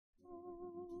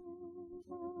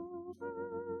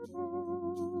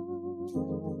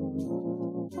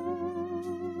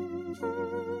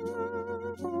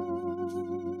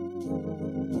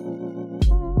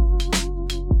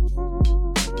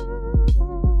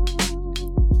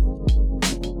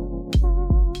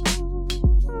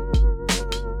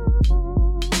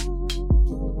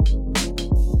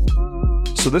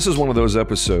So this is one of those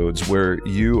episodes where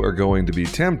you are going to be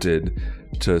tempted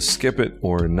to skip it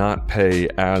or not pay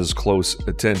as close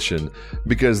attention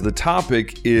because the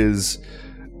topic is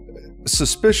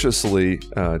suspiciously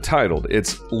titled.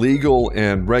 It's legal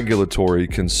and regulatory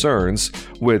concerns,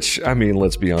 which, I mean,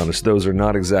 let's be honest, those are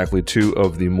not exactly two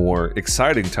of the more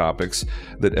exciting topics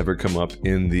that ever come up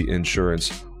in the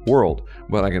insurance world.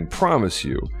 But I can promise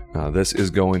you, this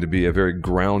is going to be a very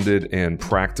grounded and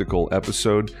practical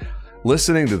episode.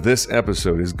 Listening to this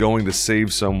episode is going to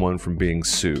save someone from being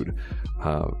sued.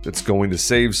 It's going to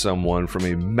save someone from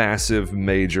a massive,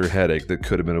 major headache that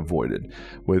could have been avoided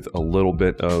with a little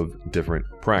bit of different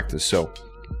practice. So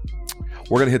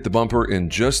we're going to hit the bumper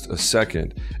in just a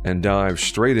second and dive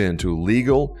straight into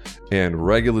legal and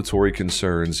regulatory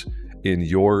concerns in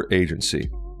your agency.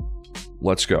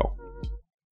 Let's go.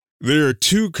 There are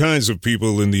two kinds of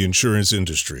people in the insurance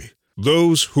industry: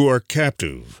 those who are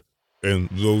captive and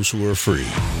those who are free.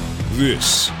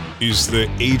 This is the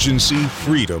Agency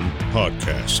Freedom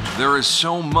Podcast. There is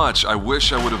so much I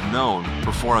wish I would have known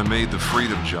before I made the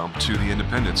freedom jump to the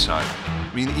independent side.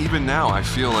 I mean, even now, I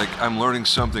feel like I'm learning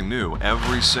something new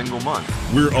every single month.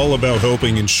 We're all about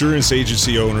helping insurance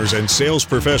agency owners and sales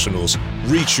professionals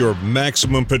reach your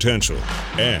maximum potential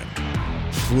and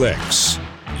flex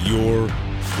your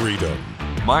freedom.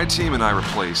 My team and I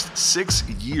replaced 6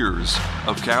 years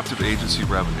of captive agency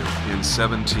revenue in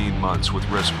 17 months with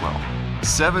RiskWell.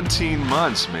 17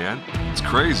 months, man. It's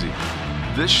crazy.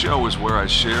 This show is where I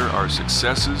share our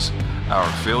successes,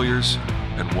 our failures,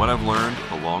 and what I've learned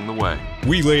along the way.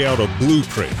 We lay out a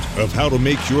blueprint of how to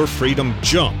make your freedom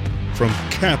jump from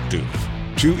captive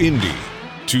to indie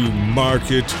to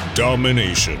market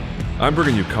domination. I'm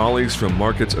bringing you colleagues from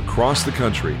markets across the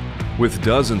country with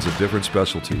dozens of different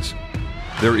specialties.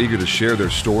 They're eager to share their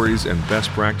stories and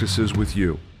best practices with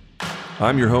you.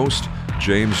 I'm your host,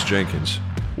 James Jenkins.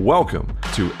 Welcome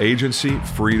to Agency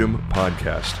Freedom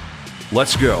Podcast.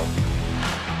 Let's go.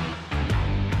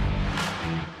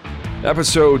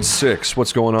 Episode 6.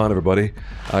 What's going on, everybody?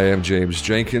 I am James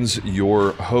Jenkins,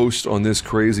 your host on this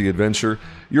crazy adventure.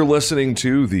 You're listening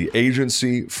to the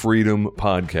Agency Freedom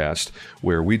Podcast,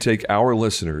 where we take our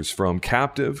listeners from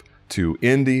captive to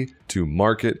indie to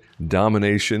market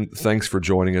domination. Thanks for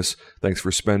joining us. Thanks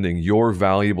for spending your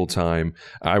valuable time.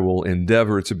 I will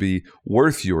endeavor to be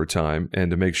worth your time and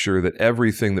to make sure that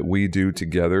everything that we do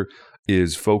together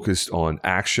is focused on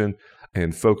action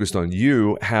and focused on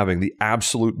you having the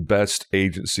absolute best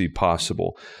agency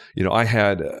possible. You know, I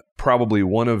had probably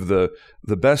one of the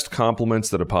best compliments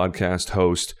that a podcast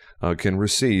host can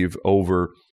receive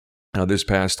over this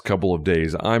past couple of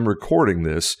days. I'm recording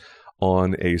this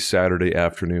on a Saturday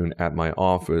afternoon at my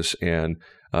office, and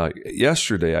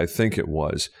yesterday, I think it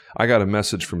was, I got a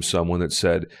message from someone that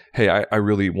said, hey, I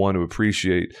really want to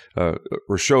appreciate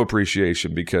or show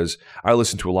appreciation because I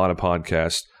listen to a lot of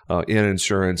podcasts in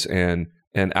insurance and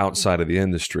outside of the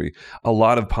industry. A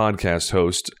lot of podcast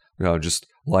hosts just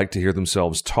like to hear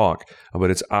themselves talk, but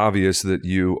it's obvious that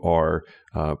you are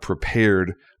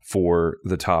prepared for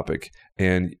the topic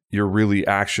and you're really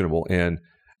actionable. And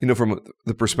you know, from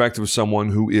the perspective of someone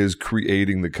who is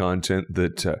creating the content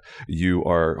that you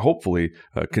are hopefully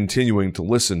continuing to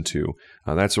listen to,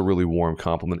 that's a really warm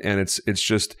compliment. And it's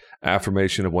just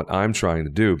affirmation of what I'm trying to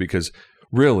do, because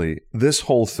really, this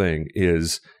whole thing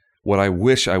is what I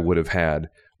wish I would have had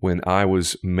when I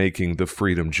was making the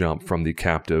freedom jump from the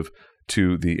captive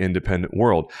to the independent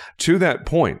world. To that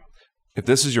point, if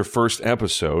this is your first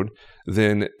episode,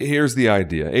 then here's the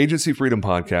idea. Agency Freedom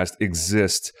Podcast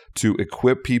exists to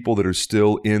equip people that are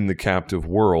still in the captive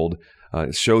world,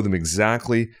 show them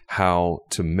exactly how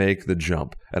to make the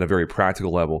jump at a very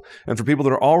practical level. And for people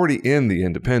that are already in the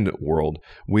independent world,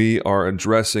 we are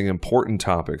addressing important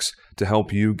topics to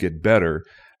help you get better,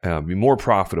 be more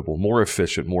profitable, more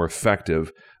efficient, more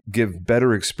effective, give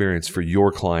better experience for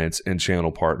your clients and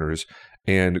channel partners,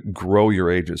 and grow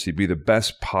your agency, be the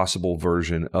best possible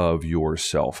version of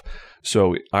yourself.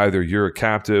 So either you're a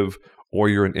captive or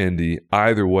you're an indie,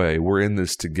 either way, we're in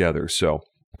this together. So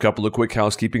a couple of quick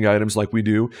housekeeping items like we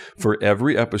do for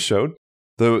every episode.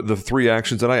 The 3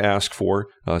 actions that I ask for: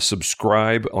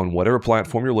 subscribe on whatever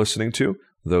platform you're listening to.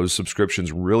 Those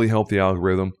subscriptions really help the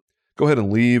algorithm. Go ahead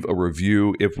and leave a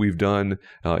review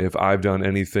if I've done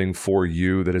anything for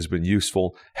you that has been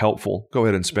useful, helpful. Go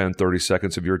ahead and spend 30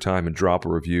 seconds of your time and drop a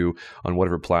review on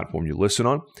whatever platform you listen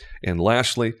on. And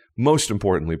lastly, most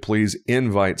importantly, please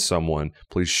invite someone.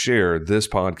 Please share this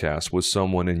podcast with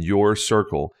someone in your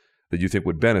circle that you think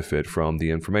would benefit from the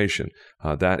information.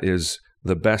 That is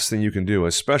the best thing you can do,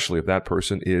 especially if that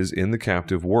person is in the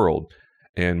captive world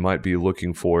and might be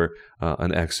looking for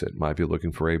an exit, might be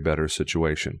looking for a better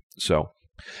situation. So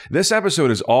this episode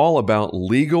is all about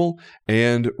legal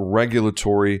and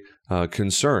regulatory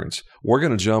concerns. We're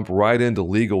going to jump right into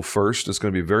legal first. It's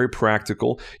going to be very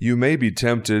practical. You may be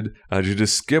tempted to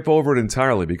just skip over it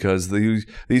entirely because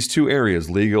these two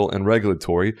areas, legal and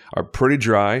regulatory, are pretty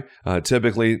dry,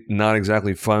 typically not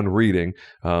exactly fun reading,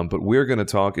 but we're going to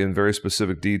talk in very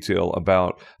specific detail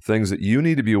about things that you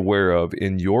need to be aware of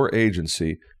in your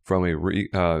agency from a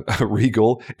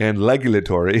legal and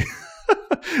regulatory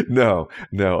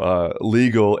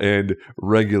legal and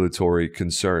regulatory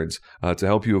concerns to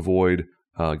help you avoid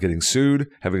getting sued,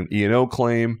 having an E&O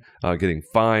claim, getting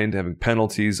fined, having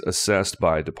penalties assessed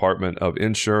by Department of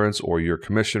Insurance or your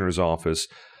commissioner's office.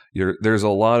 There's a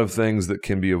lot of things that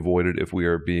can be avoided if we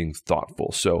are being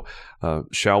thoughtful. So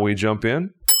shall we jump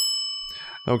in?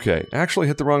 Okay, actually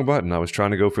hit the wrong button. I was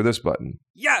trying to go for this button.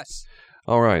 Yes.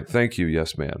 All right, thank you,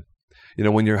 yes man. You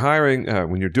know, when you're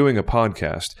when you're doing a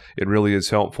podcast, it really is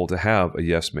helpful to have a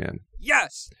yes man.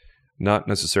 Yes. Not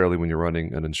necessarily when you're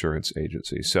running an insurance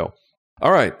agency. So,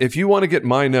 all right, if you want to get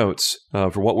my notes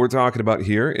for what we're talking about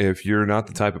here, if you're not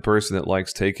the type of person that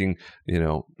likes taking,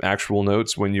 actual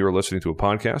notes when you're listening to a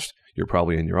podcast, you're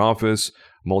probably in your office,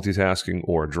 multitasking,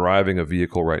 or driving a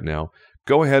vehicle right now,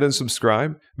 go ahead and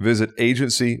subscribe. Visit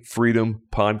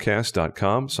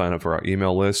agencyfreedompodcast.com. Sign up for our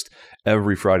email list.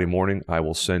 Every Friday morning, I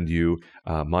will send you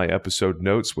my episode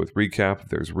notes with recap. If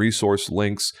there's resource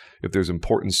links, if there's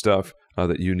important stuff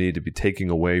that you need to be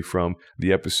taking away from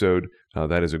the episode,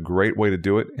 that is a great way to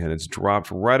do it. And it's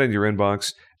dropped right in your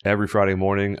inbox every Friday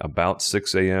morning about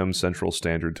 6 a.m. Central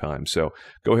Standard Time. So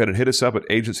go ahead and hit us up at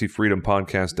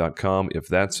agencyfreedompodcast.com if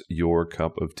that's your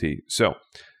cup of tea. So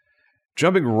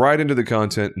jumping right into the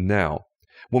content now.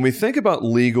 When we think about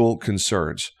legal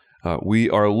concerns, we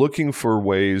are looking for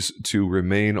ways to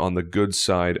remain on the good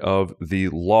side of the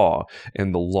law.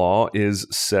 And the law is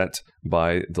set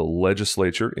by the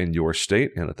legislature in your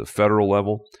state and at the federal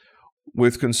level.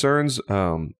 With concerns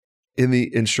in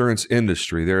the insurance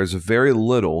industry, there is very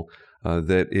little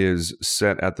that is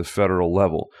set at the federal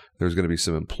level. There's going to be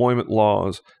some employment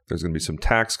laws. There's going to be some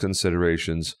tax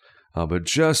considerations. But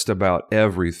just about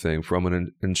everything from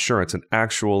an insurance and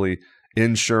actually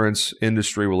insurance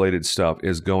industry related stuff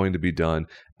is going to be done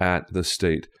at the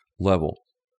state level.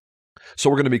 So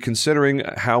we're going to be considering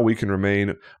how we can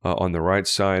remain on the right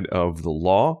side of the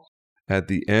law. At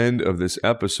the end of this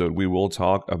episode, we will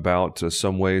talk about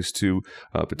some ways to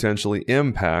potentially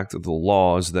impact the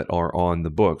laws that are on the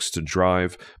books to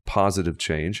drive positive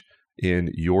change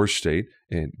in your state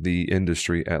and the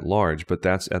industry at large, but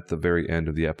that's at the very end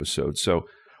of the episode. So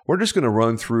we're just going to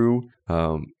run through,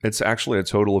 it's actually a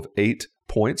total of 8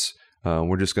 points.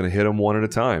 We're just going to hit them one at a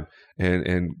time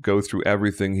and go through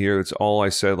everything here. It's all I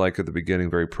said like at the beginning,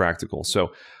 very practical.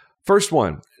 So first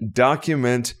one,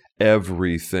 document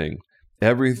everything.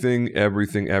 Everything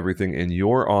in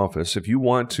your office. If you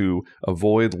want to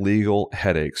avoid legal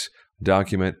headaches,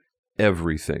 document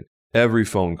everything. Every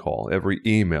phone call, every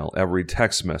email, every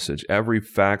text message, every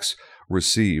fax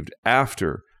received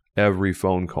after every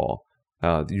phone call.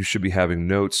 You should be having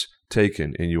notes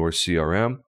taken in your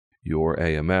CRM, your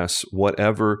AMS,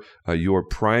 whatever your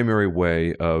primary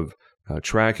way of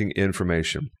tracking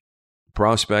information.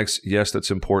 Prospects, yes,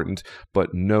 that's important,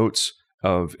 but notes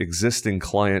of existing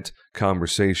client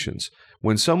conversations.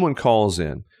 When someone calls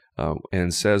in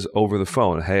and says over the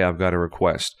phone, hey, I've got a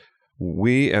request,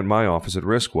 we at my office at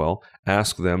Riskwell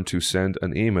ask them to send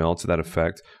an email to that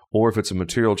effect, or if it's a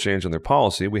material change in their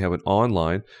policy, we have an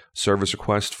online service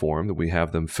request form that we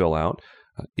have them fill out.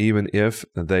 Even if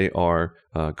they are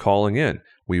calling in,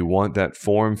 we want that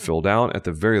form filled out. At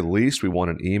the very least, we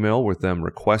want an email with them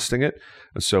requesting it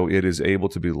so it is able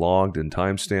to be logged and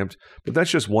timestamped. But that's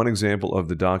just one example of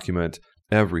the document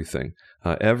everything.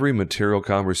 Every material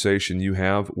conversation you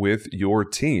have with your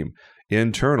team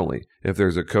internally. If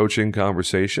there's a coaching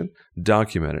conversation,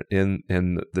 document it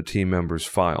in the team member's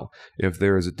file. If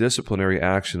there is a disciplinary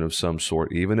action of some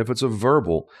sort, even if it's a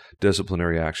verbal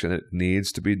disciplinary action, it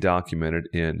needs to be documented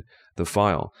in the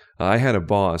file. I had a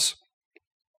boss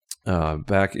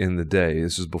back in the day.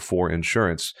 This is before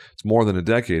insurance. It's more than a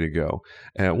decade ago.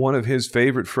 And one of his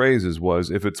favorite phrases was,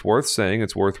 if it's worth saying,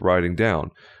 it's worth writing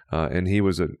down. And he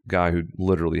was a guy who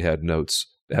literally had notes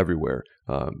everywhere,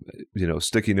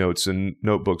 sticky notes and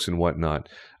notebooks and whatnot.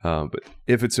 But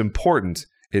if it's important,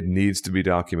 it needs to be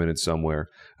documented somewhere.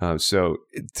 So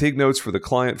take notes for the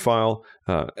client file.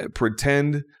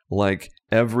 Pretend like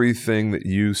everything that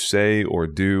you say or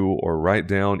do or write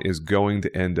down is going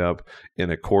to end up in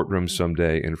a courtroom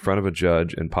someday in front of a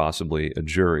judge and possibly a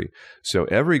jury. So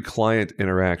every client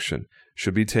interaction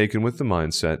should be taken with the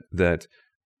mindset that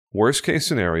worst case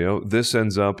scenario, this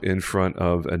ends up in front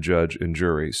of a judge and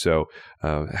jury. So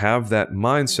have that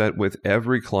mindset with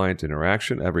every client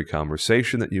interaction, every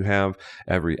conversation that you have,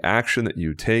 every action that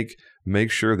you take. Make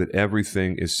sure that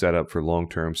everything is set up for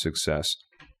long-term success.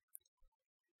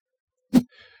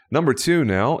 Number 2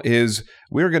 now is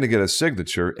we're going to get a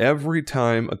signature every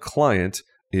time a client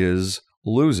is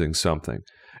losing something.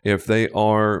 If they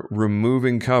are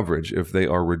removing coverage, if they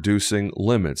are reducing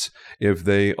limits, if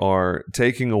they are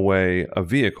taking away a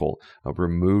vehicle,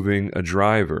 removing a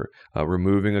driver,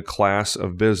 removing a class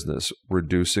of business,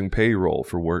 reducing payroll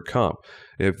for work comp,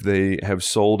 if they have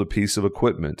sold a piece of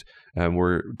equipment and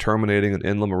we're terminating an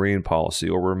inland marine policy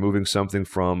or we're removing something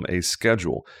from a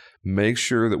schedule, make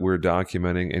sure that we're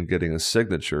documenting and getting a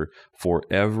signature for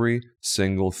every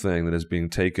single thing that is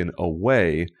being taken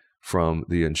away from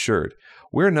the insured.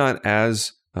 We're not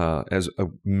as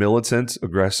militant,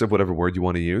 aggressive, whatever word you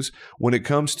want to use, when it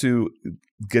comes to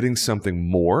getting something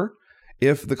more.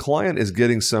 If the client is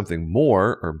getting something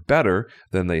more or better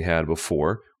than they had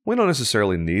before, we don't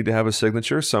necessarily need to have a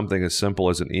signature. Something as simple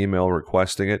as an email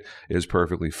requesting it is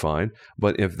perfectly fine.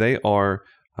 But if they are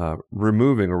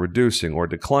removing or reducing or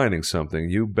declining something,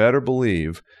 you better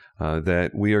believe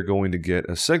that we are going to get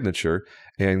a signature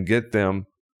and get them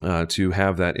to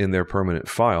have that in their permanent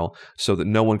file so that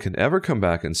no one can ever come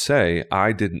back and say,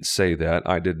 I didn't say that,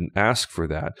 I didn't ask for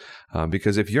that.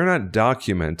 Because if you're not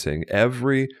documenting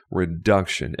every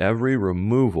reduction, every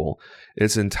removal,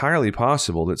 it's entirely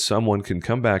possible that someone can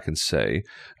come back and say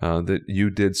that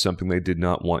you did something they did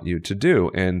not want you to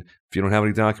do. And if you don't have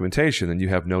any documentation, then you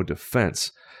have no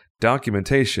defense.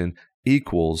 Documentation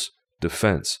equals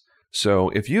defense. So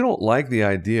if you don't like the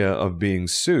idea of being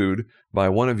sued by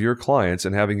one of your clients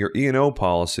and having your E&O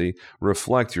policy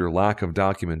reflect your lack of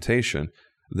documentation,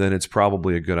 then it's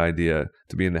probably a good idea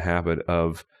to be in the habit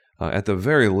of, at the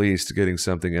very least, getting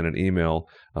something in an email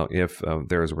if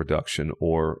there is a reduction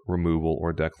or removal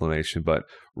or declination. But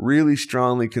really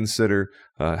strongly consider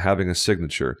having a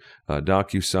signature,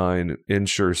 DocuSign,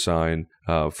 InsureSign,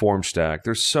 FormStack.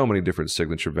 There's so many different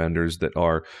signature vendors that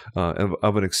are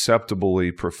of an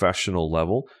acceptably professional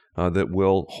level that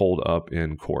will hold up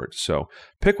in court. So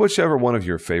pick whichever one of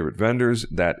your favorite vendors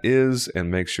that is, and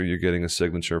make sure you're getting a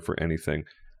signature for anything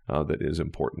that is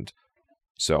important.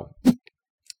 So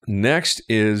next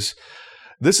is,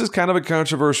 this is kind of a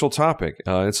controversial topic.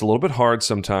 It's a little bit hard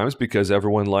sometimes because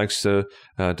everyone likes to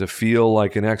feel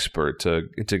like an expert,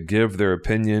 to give their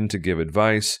opinion, to give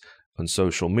advice on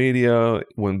social media.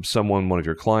 When one of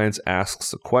your clients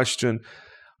asks a question,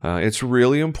 it's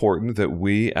really important that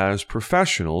we as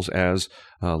professionals, as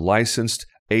licensed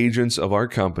agents of our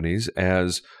companies,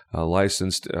 as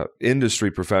licensed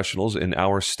industry professionals in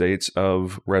our states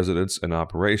of residence and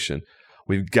operation,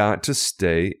 we've got to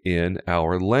stay in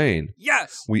our lane.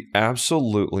 Yes! We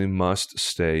absolutely must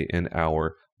stay in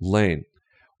our lane.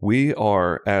 We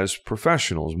are, as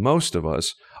professionals, most of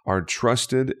us are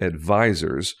trusted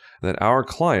advisors that our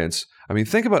clients,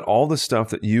 think about all the stuff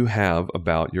that you have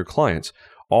about your clients,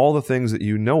 all the things that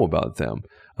you know about them.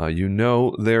 You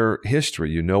know their history.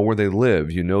 You know where they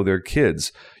live. You know their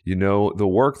kids. You know the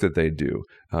work that they do.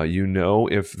 You know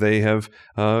if they have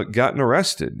gotten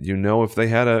arrested. You know if they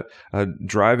had a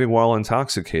driving while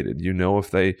intoxicated. You know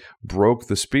if they broke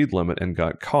the speed limit and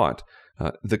got caught.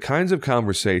 The kinds of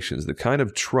conversations, the kind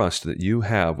of trust that you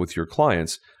have with your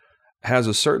clients has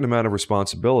a certain amount of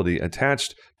responsibility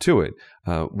attached to it.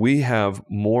 We have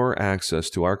more access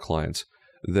to our clients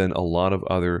than a lot of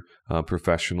other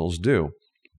professionals do.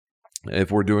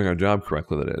 If we're doing our job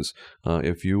correctly, that is.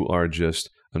 If you are just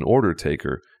an order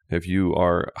taker, if you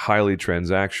are highly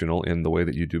transactional in the way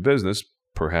that you do business,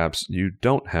 perhaps you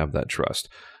don't have that trust.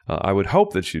 I would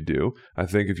hope that you do. I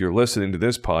think if you're listening to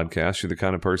this podcast, you're the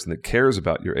kind of person that cares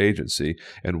about your agency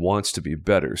and wants to be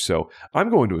better. So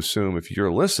I'm going to assume if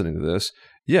you're listening to this,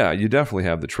 yeah, you definitely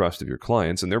have the trust of your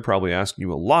clients, and they're probably asking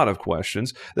you a lot of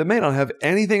questions that may not have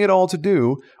anything at all to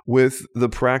do with the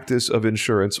practice of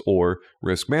insurance or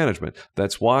risk management.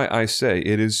 That's why I say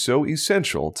it is so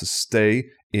essential to stay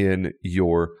in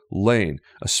your lane,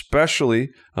 especially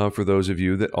for those of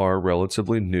you that are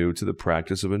relatively new to the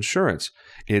practice of insurance.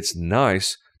 It's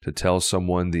nice to tell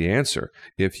someone the answer.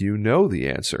 If you know the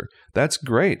answer, that's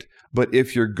great. But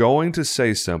if you're going to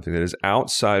say something that is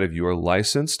outside of your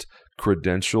licensed,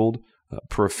 credentialed,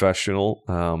 professional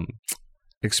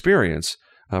experience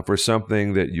for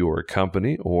something that your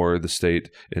company or the state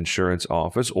insurance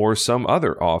office or some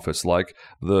other office like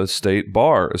the State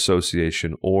Bar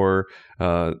Association or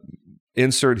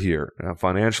insert here,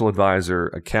 financial advisor,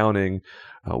 accounting,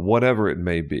 whatever it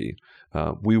may be,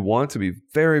 We want to be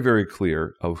very, very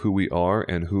clear of who we are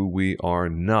and who we are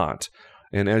not.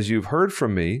 And as you've heard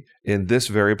from me in this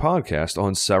very podcast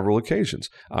on several occasions,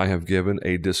 I have given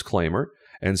a disclaimer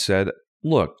and said,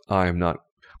 look, I am not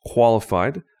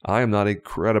qualified. I am not a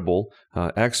credible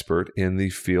expert in the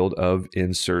field of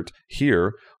insert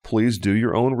here. Please do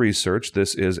your own research.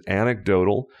 This is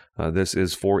anecdotal. This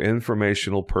is for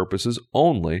informational purposes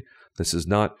only. This is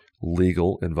not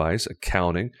legal advice,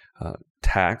 accounting,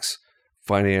 tax,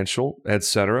 financial,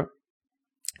 etc.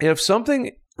 If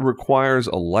something requires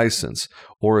a license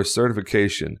or a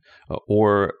certification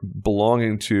or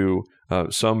belonging to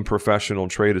some professional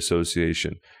trade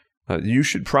association, you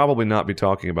should probably not be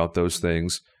talking about those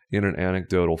things in an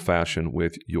anecdotal fashion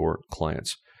with your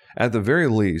clients. At the very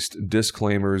least,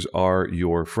 disclaimers are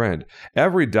your friend.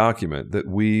 Every document that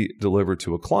we deliver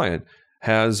to a client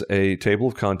has a table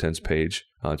of contents page.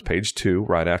 It's page 2,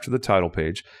 right after the title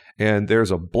page. And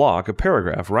there's a block, a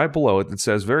paragraph right below it that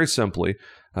says very simply,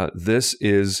 this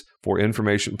is for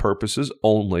information purposes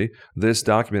only. This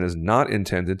document is not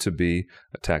intended to be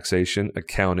taxation,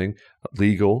 accounting,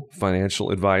 legal,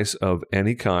 financial advice of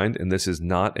any kind. And this is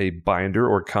not a binder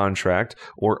or contract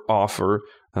or offer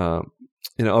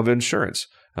of insurance.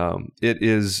 It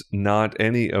is not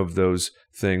any of those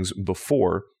things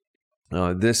before.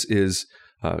 This is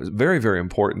very, very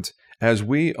important as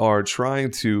we are trying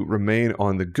to remain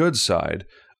on the good side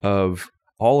of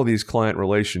all of these client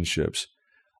relationships.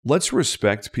 Let's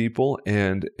respect people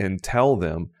and tell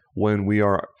them when we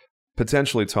are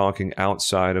potentially talking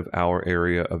outside of our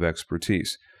area of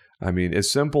expertise. I mean, as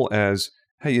simple as,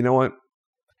 hey, you know what?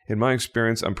 In my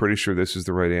experience, I'm pretty sure this is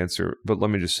the right answer, but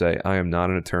let me just say, I am not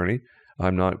an attorney.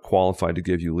 I'm not qualified to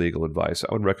give you legal advice.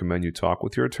 I would recommend you talk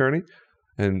with your attorney.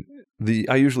 And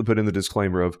I usually put in the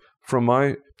disclaimer of, from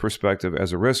my perspective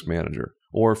as a risk manager,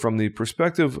 or from the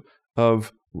perspective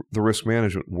of the risk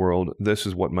management world, this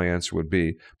is what my answer would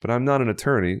be. But I'm not an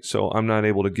attorney, so I'm not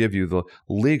able to give you the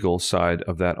legal side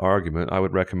of that argument. I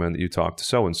would recommend that you talk to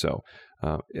so-and-so.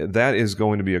 That is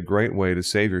going to be a great way to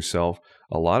save yourself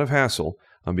a lot of hassle,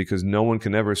 because no one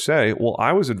can ever say, well,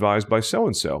 I was advised by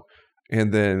so-and-so.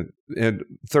 And then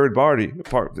third party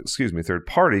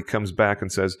comes back and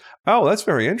says, oh, that's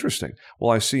very interesting.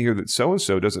 Well, I see here that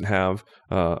so-and-so doesn't have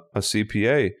a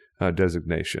CPA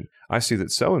designation. I see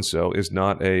that so-and-so is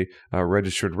not a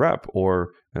registered rep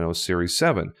or Series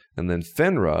 7. And then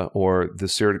FINRA, or the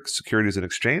Securities and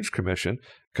Exchange Commission,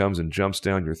 comes and jumps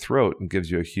down your throat and gives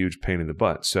you a huge pain in the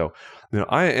butt. So,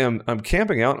 I'm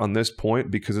camping out on this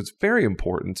point because it's very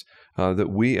important that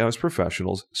we as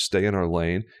professionals stay in our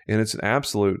lane. And it's an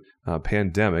absolute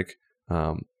pandemic.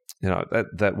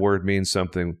 That word means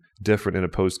something different in a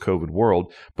post-COVID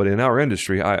world. But in our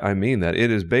industry, I mean that.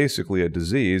 It is basically a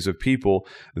disease of people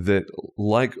that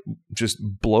like just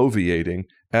bloviating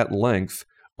at length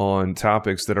on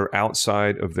topics that are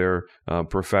outside of their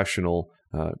professional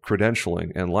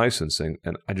credentialing and licensing.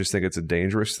 And I just think it's a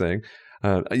dangerous thing.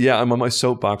 I'm on my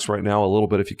soapbox right now a little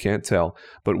bit if you can't tell.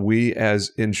 But we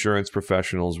as insurance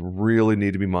professionals really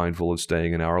need to be mindful of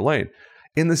staying in our lane.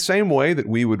 In the same way that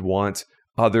we would want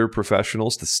other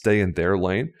professionals to stay in their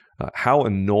lane. How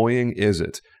annoying is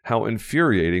it? How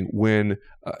infuriating when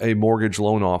a mortgage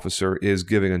loan officer is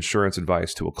giving insurance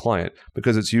advice to a client,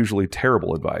 because it's usually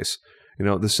terrible advice.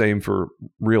 The same for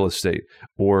real estate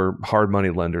or hard money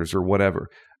lenders or whatever.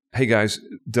 Hey guys,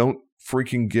 don't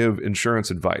freaking give insurance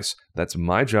advice. That's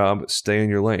my job. Stay in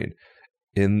your lane.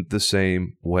 In the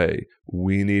same way,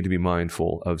 we need to be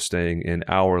mindful of staying in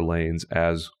our lanes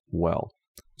as well.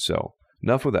 So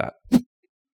enough with that.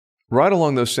 Right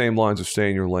along those same lines of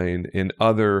staying in your lane in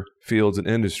other fields and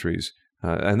industries,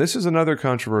 and this is another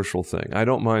controversial thing. I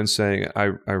don't mind saying I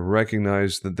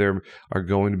recognize that there are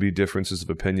going to be differences of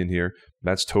opinion here.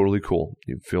 That's totally cool.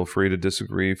 You feel free to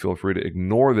disagree. Feel free to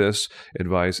ignore this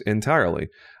advice entirely.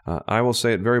 I will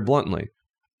say it very bluntly.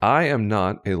 I am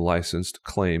not a licensed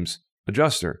claims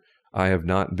adjuster. I have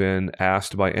not been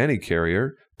asked by any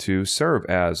carrier to serve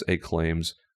as a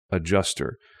claims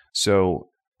adjuster. So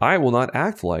I will not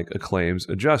act like a claims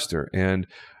adjuster. And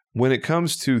when it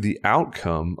comes to the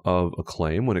outcome of a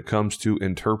claim, when it comes to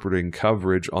interpreting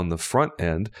coverage on the front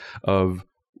end of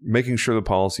making sure the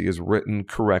policy is written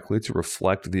correctly to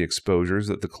reflect the exposures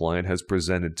that the client has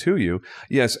presented to you,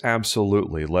 yes,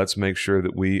 absolutely. Let's make sure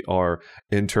that we are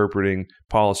interpreting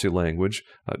policy language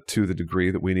to the degree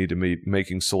that we need to be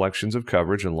making selections of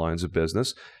coverage and lines of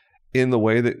business in the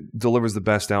way that delivers the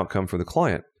best outcome for the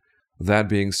client. That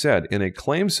being said, in a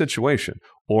claim situation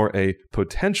or a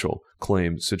potential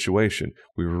claim situation,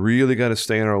 we really got to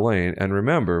stay in our lane. And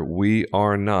remember, we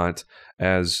are not,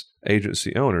 as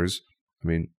agency owners,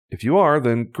 if you are,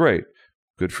 then great.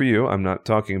 good for you. I'm not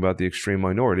talking about the extreme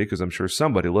minority because I'm sure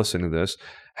somebody listening to this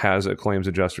has a claims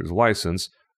adjuster's license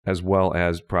as well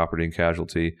as property and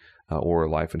casualty or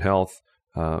life and health,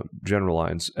 general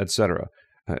lines, etc.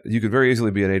 You could very easily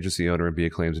be an agency owner and be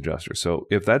a claims adjuster. So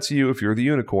if that's you, if you're the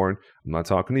unicorn, I'm not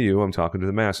talking to you, I'm talking to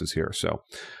the masses here. So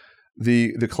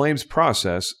the claims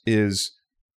process is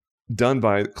done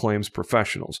by claims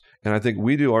professionals. And I think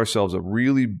we do ourselves a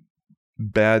really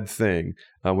bad thing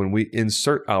when we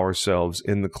insert ourselves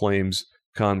in the claims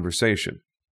conversation.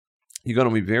 You're going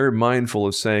to be very mindful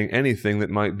of saying anything that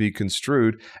might be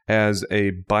construed as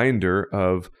a binder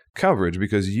of coverage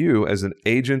because you, as an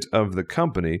agent of the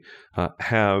company,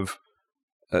 have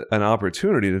an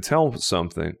opportunity to tell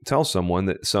someone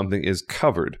that something is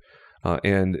covered.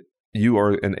 And you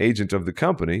are an agent of the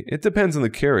company. It depends on the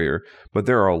carrier, but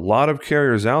there are a lot of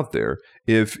carriers out there.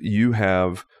 If you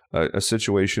have a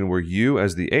situation where you,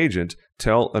 as the agent,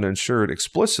 tell an insured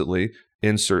explicitly,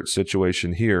 insert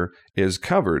situation here is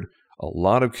covered. A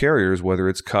lot of carriers, whether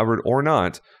it's covered or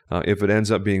not, if it ends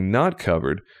up being not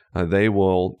covered, they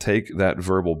will take that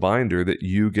verbal binder that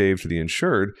you gave to the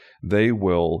insured. They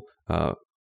will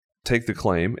take the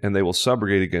claim and they will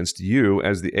subrogate against you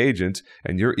as the agent,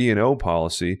 and your E&O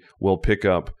policy will pick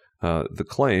up the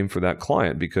claim for that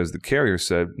client because the carrier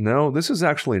said, no, this is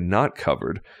actually not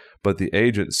covered, but the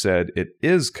agent said it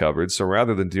is covered. So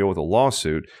rather than deal with a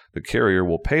lawsuit, the carrier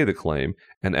will pay the claim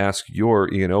and ask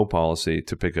your E&O policy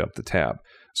to pick up the tab.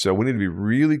 So we need to be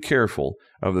really careful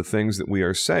of the things that we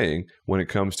are saying when it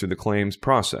comes to the claims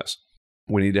process.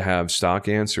 We need to have stock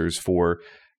answers for,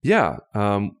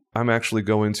 I'm actually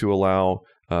going to allow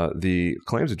the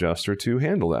claims adjuster to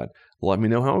handle that. Let me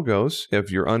know how it goes. If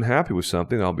you're unhappy with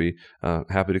something, I'll be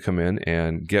happy to come in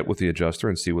and get with the adjuster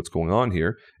and see what's going on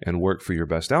here and work for your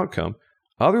best outcome.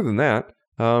 Other than that,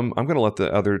 I'm going to let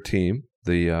the other team,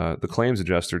 the claims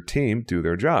adjuster team, do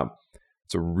their job.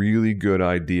 It's a really good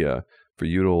idea for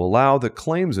you to allow the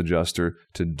claims adjuster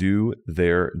to do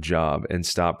their job and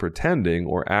stop pretending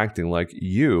or acting like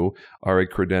you are a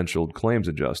credentialed claims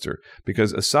adjuster.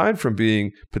 Because aside from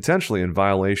being potentially in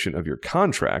violation of your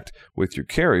contract with your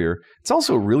carrier, it's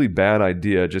also a really bad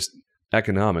idea just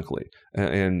economically.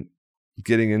 And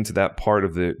getting into that part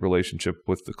of the relationship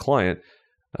with the client,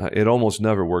 it almost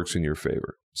never works in your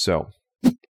favor. So,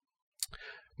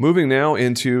 moving now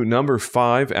into number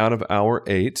 5 out of our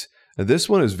 8. This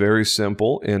one is very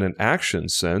simple in an action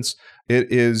sense. It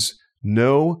is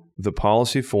know the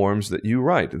policy forms that you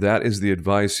write. That is the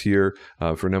advice here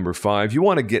for number 5. You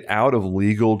want to get out of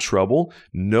legal trouble.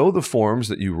 Know the forms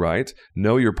that you write.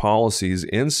 Know your policies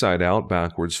inside out,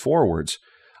 backwards, forwards.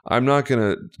 I'm not going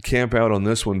to camp out on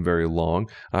this one very long.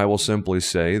 I will simply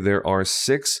say there are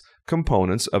 6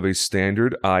 components of a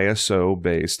standard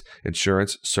ISO-based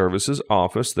insurance services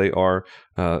office. They are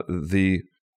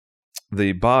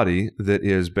the body that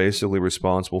is basically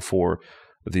responsible for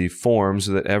the forms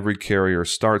that every carrier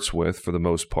starts with for the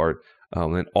most part,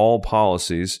 and all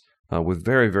policies, with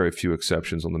very, very few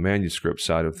exceptions on the manuscript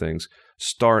side of things,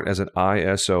 start as an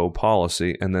ISO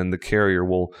policy, and then the carrier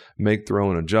will make their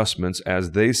own adjustments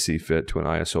as they see fit to an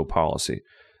ISO policy.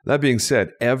 That being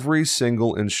said, every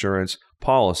single insurance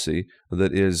policy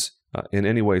that is in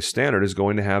any way standard is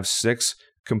going to have 6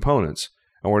 components,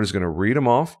 and we're just going to read them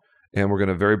off. And we're going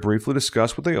to very briefly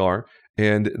discuss what they are.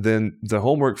 And then the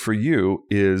homework for you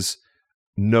is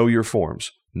know your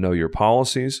forms, know your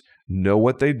policies, know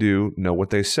what they do, know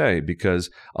what they say. Because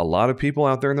a lot of people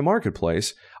out there in the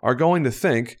marketplace are going to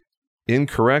think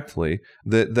incorrectly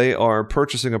that they are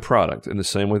purchasing a product in the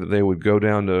same way that they would go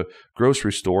down to a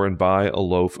grocery store and buy a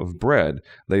loaf of bread.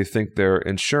 They think their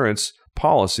insurance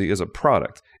policy is a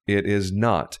product. It is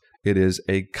not. It is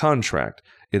a contract.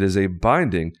 It is a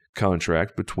binding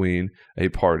contract between a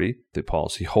party, the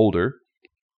policy holder,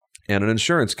 and an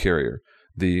insurance carrier,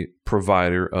 the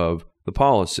provider of the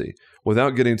policy.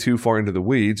 Without getting too far into the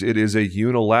weeds, it is a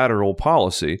unilateral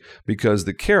policy because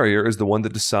the carrier is the one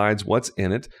that decides what's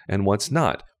in it and what's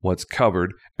not, what's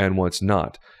covered and what's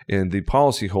not. And the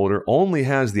policyholder only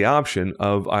has the option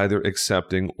of either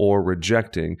accepting or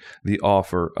rejecting the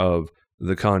offer of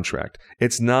the contract.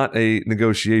 It's not a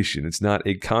negotiation. It's not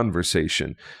a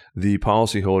conversation. The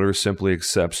policyholder simply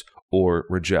accepts or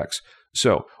rejects.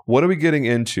 So what are we getting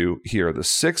into here? The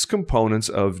 6 components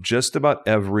of just about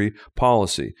every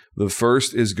policy. The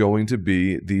first is going to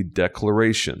be the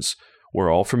declarations.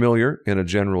 We're all familiar in a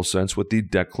general sense with the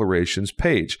declarations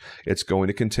page. It's going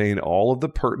to contain all of the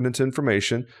pertinent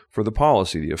information for the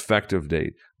policy, the effective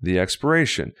date, the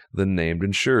expiration, the named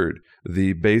insured,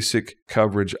 the basic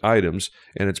coverage items,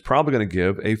 and it's probably going to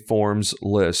give a forms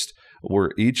list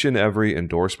where each and every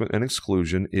endorsement and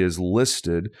exclusion is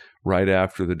listed right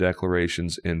after the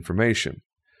declaration's information.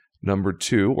 Number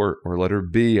 2, or letter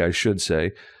B, I should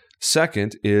say,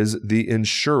 second is the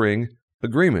insuring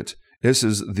agreement. This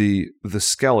is the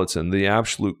skeleton, the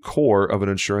absolute core of an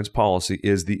insurance policy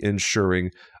is the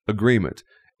insuring agreement.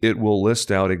 It will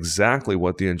list out exactly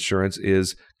what the insurance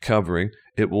is covering.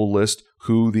 It will list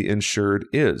who the insured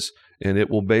is, and it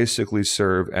will basically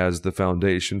serve as the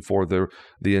foundation for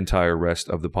the entire rest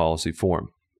of the policy form.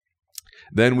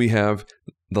 Then we have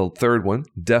the third one,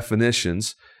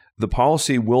 definitions. The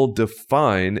policy will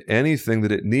define anything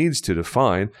that it needs to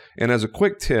define. And as a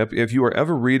quick tip, if you are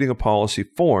ever reading a policy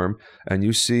form and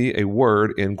you see a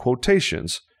word in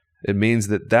quotations, it means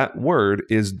that that word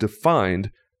is defined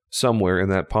somewhere in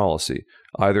that policy,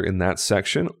 either in that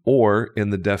section or in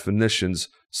the definitions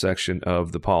section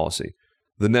of the policy.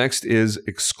 The next is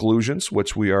exclusions,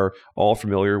 which we are all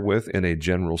familiar with in a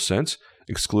general sense.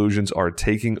 Exclusions are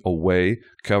taking away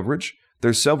coverage.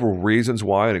 There's several reasons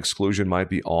why an exclusion might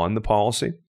be on the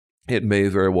policy. It may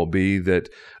very well be that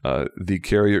the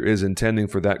carrier is intending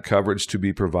for that coverage to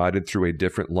be provided through a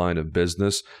different line of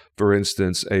business. For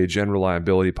instance, a general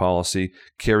liability policy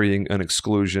carrying an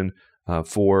exclusion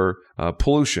for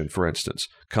pollution, for instance,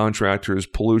 contractors'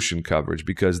 pollution coverage,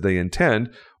 because they intend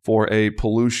for a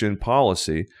pollution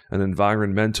policy, an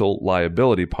environmental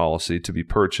liability policy, to be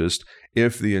purchased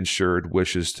if the insured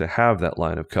wishes to have that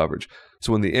line of coverage.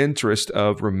 So in the interest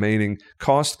of remaining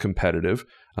cost competitive,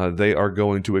 they are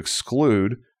going to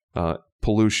exclude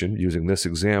pollution, using this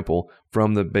example,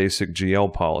 from the basic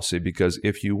GL policy, because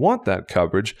if you want that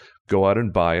coverage, go out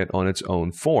and buy it on its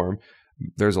own form.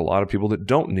 There's a lot of people that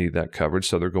don't need that coverage,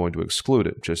 so they're going to exclude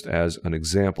it, just as an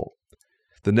example.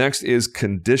 The next is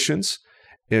conditions.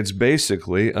 It's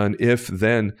basically an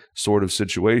if-then sort of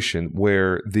situation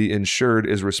where the insured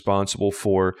is responsible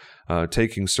for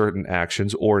taking certain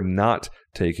actions or not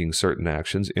taking certain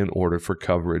actions in order for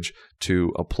coverage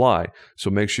to apply. So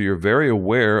make sure you're very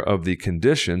aware of the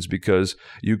conditions, because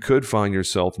you could find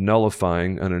yourself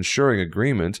nullifying an insuring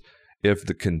agreement if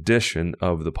the condition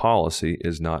of the policy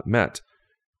is not met.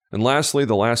 And lastly,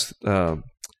 the last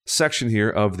section here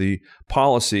of the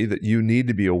policy that you need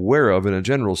to be aware of in a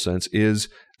general sense is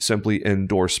simply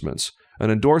endorsements. An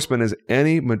endorsement is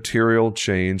any material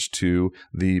change to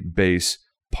the base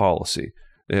policy.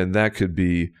 And that could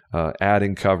be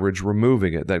adding coverage,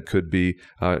 removing it. That could be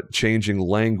changing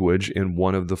language in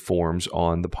one of the forms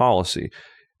on the policy.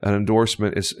 An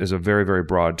endorsement is a very, very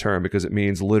broad term because it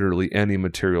means literally any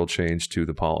material change to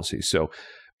the policy. So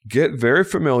get very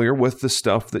familiar with the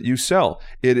stuff that you sell.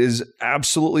 It is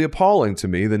absolutely appalling to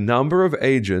me the number of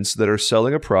agents that are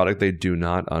selling a product they do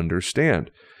not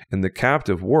understand. In the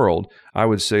captive world, I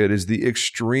would say it is the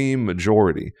extreme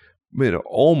majority.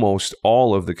 Almost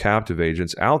all of the captive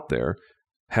agents out there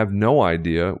have no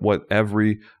idea what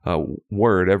every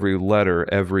word, every letter,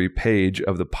 every page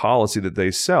of the policy that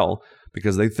they sell,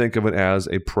 because they think of it as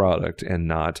a product and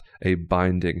not a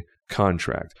binding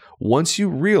contract. Once you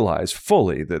realize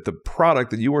fully that the product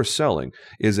that you are selling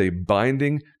is a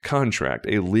binding contract,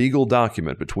 a legal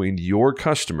document between your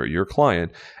customer, your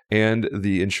client, and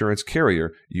the insurance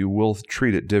carrier, you will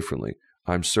treat it differently.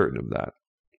 I'm certain of that.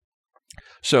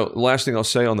 So, the last thing I'll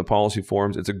say on the policy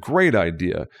forms, it's a great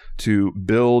idea to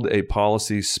build a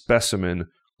policy specimen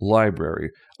library.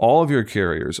 All of your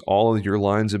carriers, all of your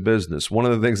lines of business. One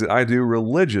of the things that I do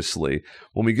religiously,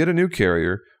 when we get a new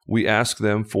carrier, we ask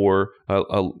them for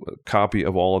a copy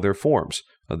of all of their forms.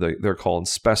 They're called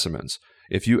specimens.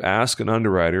 If you ask an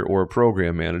underwriter or a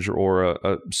program manager or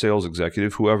a sales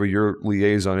executive, whoever your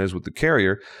liaison is with the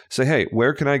carrier, say, hey,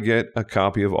 where can I get a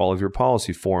copy of all of your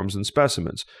policy forms and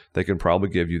specimens? They can probably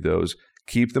give you those.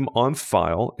 Keep them on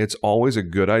file. It's always a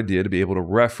good idea to be able to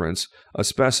reference a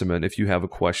specimen if you have a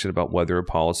question about whether a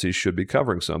policy should be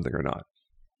covering something or not.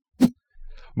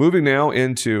 Moving now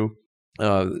into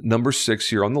number 6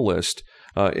 here on the list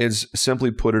is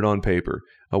simply put it on paper.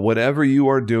 Whatever you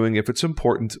are doing, if it's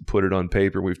important, put it on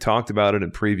paper. We've talked about it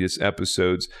in previous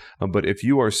episodes, but if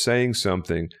you are saying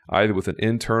something either with an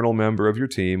internal member of your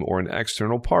team or an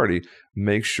external party,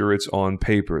 make sure it's on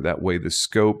paper. That way the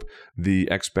scope, the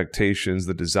expectations,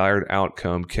 the desired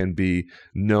outcome can be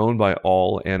known by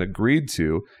all and agreed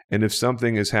to. And if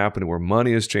something is happening where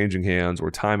money is changing hands or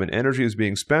time and energy is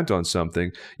being spent on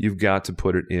something, you've got to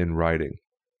put it in writing.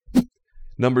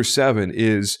 Number 7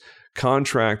 is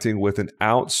contracting with an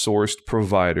outsourced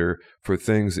provider for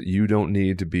things that you don't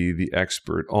need to be the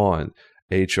expert on.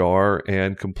 HR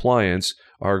and compliance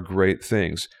are great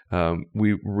things.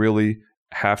 We really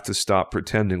have to stop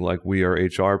pretending like we are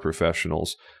HR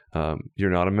professionals. You're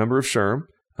not a member of SHRM.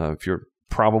 If you're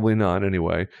Probably not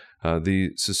anyway.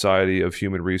 The Society of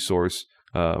Human Resource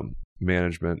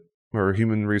Management, or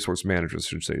Human Resource Managers, I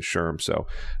should say, SHRM. So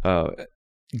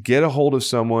get a hold of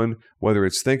someone, whether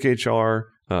it's ThinkHR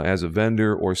as a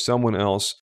vendor or someone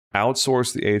else.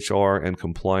 Outsource the HR and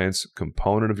compliance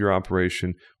component of your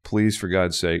operation. Please, for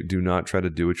God's sake, do not try to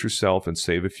do it yourself and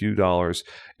save a few dollars.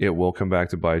 It will come back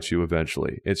to bite you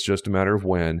eventually. It's just a matter of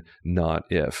when, not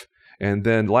if. And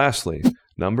then lastly,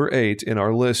 number 8 in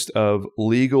our list of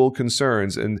legal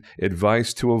concerns and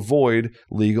advice to avoid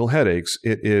legal headaches,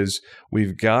 it is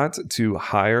we've got to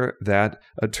hire that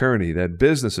attorney, that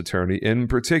business attorney in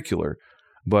particular.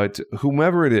 But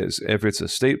whomever it is, if it's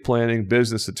estate planning,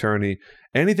 business attorney,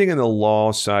 anything in the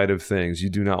law side of things,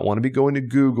 you do not want to be going to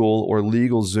Google or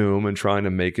LegalZoom and trying to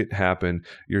make it happen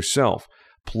yourself.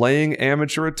 Playing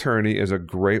amateur attorney is a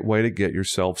great way to get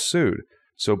yourself sued.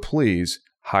 So please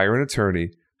hire an attorney,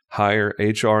 hire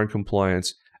HR and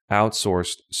compliance,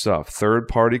 outsourced stuff.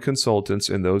 Third-party consultants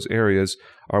in those areas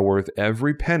are worth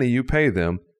every penny you pay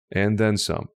them and then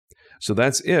some. So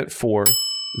that's it for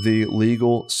the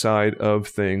legal side of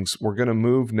things. We're going to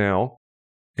move now.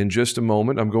 In just a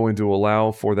moment, I'm going to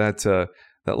allow for that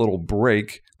little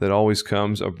break that always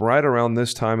comes up right around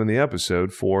this time in the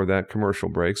episode for that commercial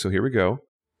break. So here we go.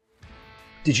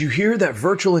 Did you hear that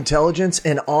virtual intelligence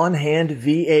and on-hand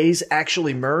VAs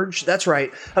actually merged? That's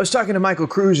right. I was talking to Michael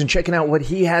Cruz and checking out what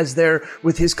he has there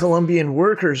with his Colombian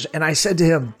workers. And I said to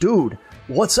him, dude,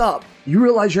 what's up? You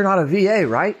realize you're not a VA,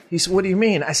 right? He said, what do you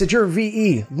mean? I said, you're a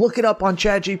VE. Look it up on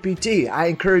ChatGPT. I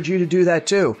encourage you to do that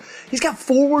too. He's got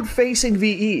forward-facing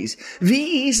VEs.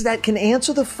 VEs that can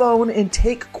answer the phone and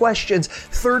take questions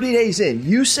 30 days in.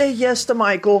 You say yes to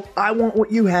Michael, I want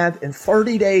what you have. In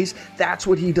 30 days, that's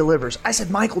what he delivers. I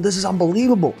said, Michael, this is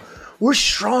unbelievable. We're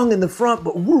strong in the front,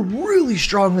 but we're really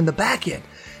strong in the back end.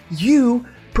 You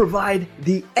provide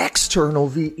the external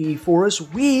VE for us.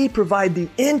 We provide the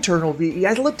internal VE.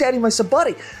 I looked at him, I said,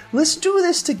 buddy, let's do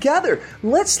this together.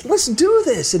 Let's do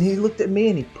this. And he looked at me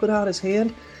and he put out his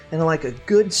hand, and like a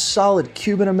good, solid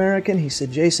Cuban American, he said,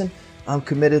 Jason, I'm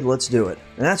committed. Let's do it.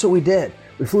 And that's what we did.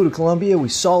 We flew to Colombia, we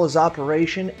saw his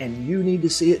operation, and you need to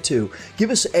see it too.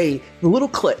 Give us a little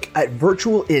click at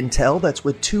Virtual Intel, that's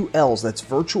with 2 L's, that's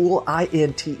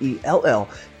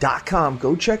virtualintell.com.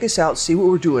 Go check us out, see what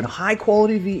we're doing. High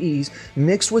quality VEs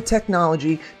mixed with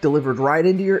technology, delivered right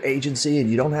into your agency, and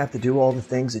you don't have to do all the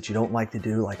things that you don't like to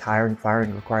do, like hiring,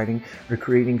 firing,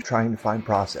 recruiting, trying to find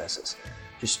processes.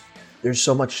 Just, there's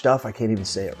so much stuff, I can't even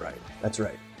say it right. That's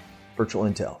right. Virtual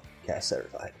Intel, CAS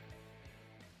certified.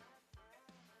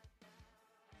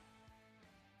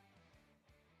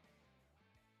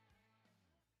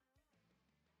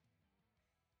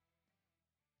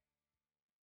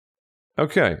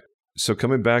 Okay, so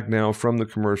coming back now from the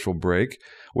commercial break,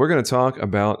 we're going to talk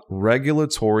about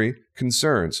regulatory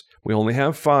concerns. We only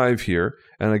have 5 here,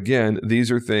 and again,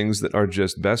 these are things that are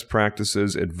just best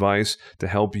practices, advice to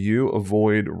help you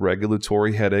avoid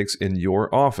regulatory headaches in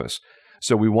your office.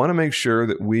 So we want to make sure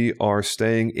that we are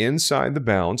staying inside the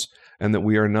bounds and that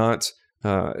we are not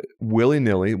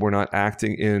willy-nilly, we're not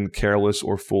acting in careless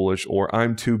or foolish or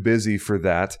I'm too busy for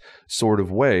that sort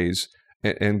of ways,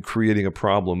 and creating a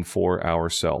problem for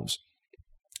ourselves.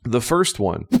 The first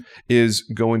one is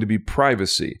going to be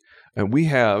privacy. And we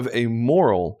have a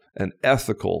moral, an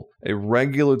ethical, a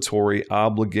regulatory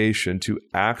obligation to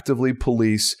actively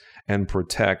police and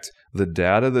protect the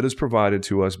data that is provided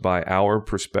to us by our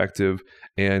prospective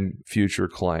and future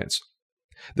clients.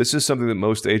 This is something that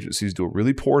most agencies do a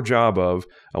really poor job of.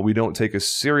 We don't take a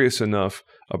serious enough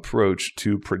approach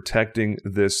to protecting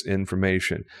this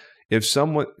information. If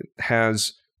someone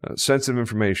has sensitive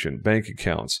information, bank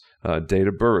accounts, date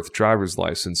of birth, driver's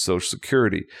license, social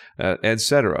security,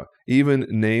 etc., even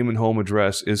name and home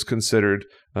address is considered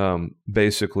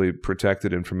basically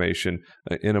protected information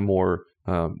in a more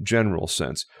general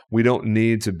sense. We don't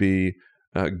need to be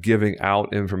giving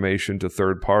out information to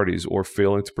third parties or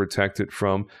failing to protect it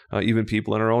from even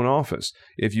people in our own office.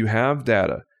 If you have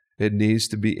data, it needs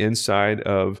to be inside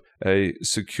of a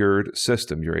secured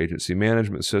system. Your agency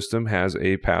management system has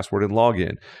a passworded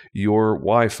login. Your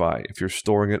Wi-Fi, if you're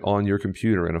storing it on your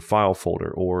computer in a file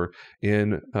folder or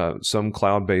in some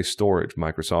cloud-based storage,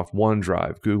 Microsoft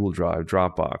OneDrive, Google Drive,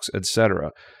 Dropbox, etc.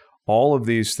 All of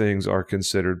these things are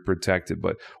considered protected,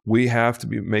 but we have to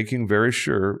be making very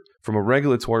sure from a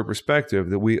regulatory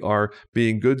perspective that we are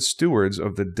being good stewards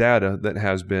of the data that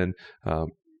has been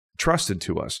trusted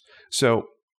to us. So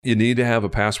You need to have a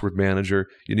password manager.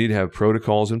 You need to have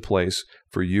protocols in place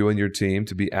for you and your team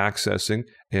to be accessing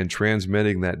and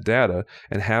transmitting that data,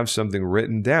 and have something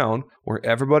written down where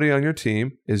everybody on your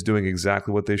team is doing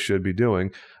exactly what they should be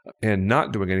doing and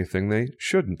not doing anything they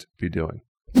shouldn't be doing.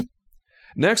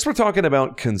 Next, we're talking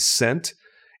about consent.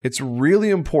 It's really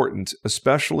important,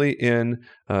 especially in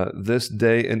this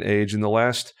day and age. In the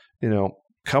last,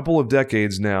 couple of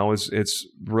decades now, it's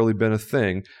really been a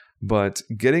thing. But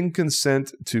getting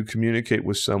consent to communicate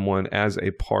with someone as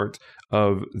a part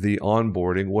of the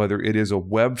onboarding, whether it is a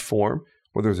web form,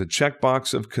 where there's a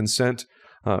checkbox of consent,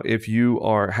 if you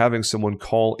are having someone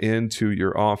call into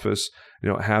your office,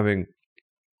 having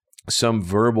some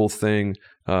verbal thing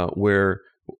where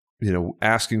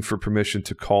asking for permission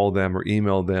to call them or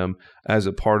email them as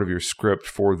a part of your script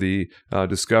for the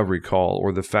discovery call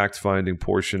or the fact-finding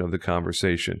portion of the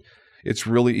conversation. It's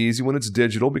really easy when it's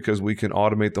digital because we can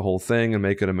automate the whole thing and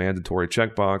make it a mandatory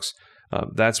checkbox.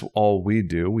 That's all we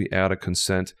do. We add a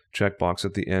consent checkbox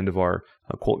at the end of our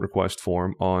quote request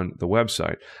form on the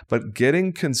website. But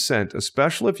getting consent,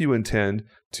 especially if you intend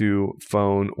to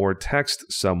phone or text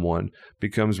someone,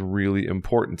 becomes really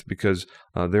important because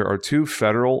there are two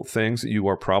federal things that you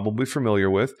are probably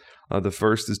familiar with. The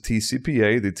first is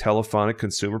TCPA, the Telephonic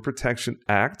Consumer Protection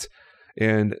Act.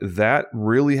 And that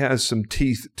really has some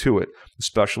teeth to it,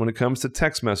 especially when it comes to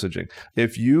text messaging.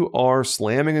 If you are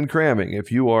slamming and cramming,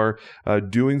 if you are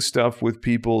doing stuff with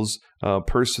people's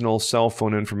personal cell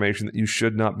phone information that you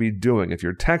should not be doing, if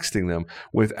you're texting them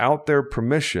without their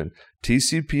permission,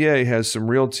 TCPA has some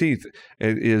real teeth.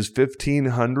 It is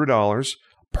 $1,500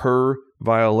 per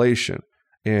violation.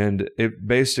 And it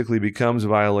basically becomes a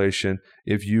violation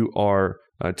if you are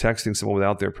texting someone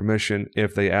without their permission,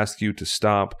 if they ask you to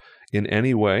stop in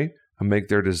any way and make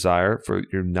their desire for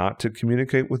you not to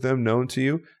communicate with them known to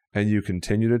you, and you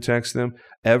continue to text them.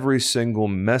 Every single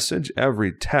message,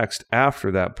 every text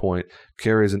after that point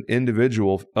carries an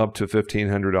individual up to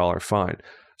 $1,500 fine.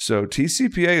 So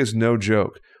TCPA is no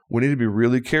joke. We need to be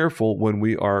really careful when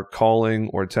we are calling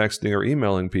or texting or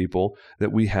emailing people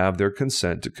that we have their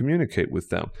consent to communicate with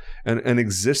them. And an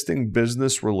existing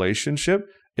business relationship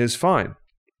is fine,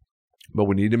 but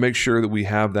we need to make sure that we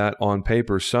have that on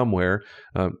paper somewhere.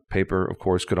 Paper, of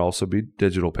course, could also be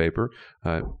digital paper.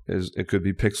 It could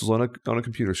be pixels on a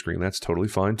computer screen. That's totally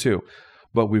fine too.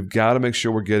 But we've got to make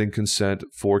sure we're getting consent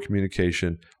for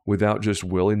communication without just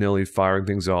willy-nilly firing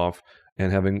things off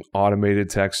and having automated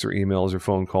texts or emails or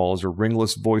phone calls or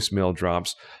ringless voicemail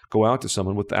drops go out to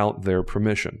someone without their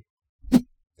permission.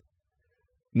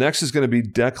 Next is going to be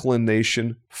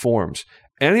declination forms.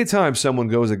 Anytime someone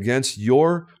goes against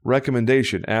your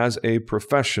recommendation as a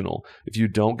professional, if you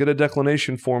don't get a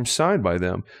declination form signed by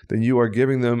them, then you are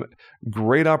giving them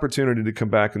great opportunity to come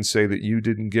back and say that you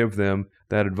didn't give them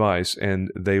that advice and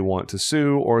they want to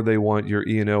sue, or they want your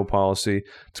E&O policy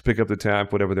to pick up the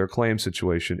tab, whatever their claim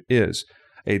situation is.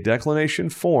 A declination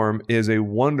form is a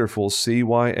wonderful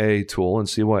CYA tool, and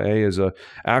CYA is an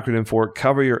acronym for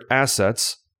Cover Your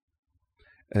Assets,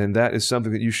 and that is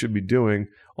something that you should be doing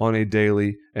on a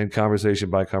daily and conversation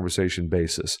by conversation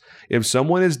basis. If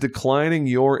someone is declining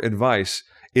your advice,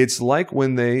 it's like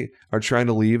when they are trying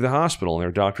to leave the hospital and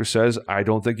their doctor says, I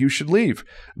don't think you should leave.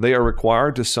 They are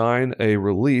required to sign a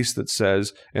release that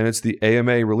says, and it's the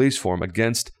AMA release form,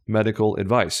 against medical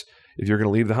advice. If you're going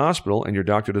to leave the hospital and your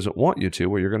doctor doesn't want you to,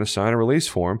 well, you're going to sign a release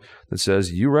form that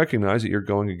says you recognize that you're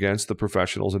going against the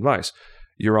professional's advice.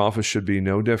 Your office should be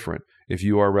no different. If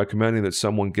you are recommending that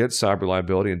someone get cyber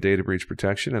liability and data breach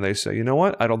protection and they say, you know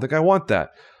what, I don't think I want that.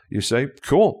 You say,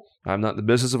 cool, I'm not in the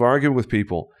business of arguing with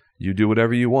people. You do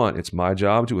whatever you want. It's my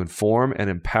job to inform and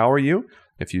empower you.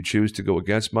 If you choose to go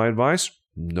against my advice,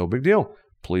 no big deal.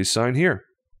 Please sign here.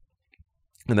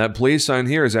 And that please sign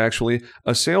here is actually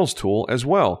a sales tool as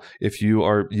well, if you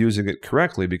are using it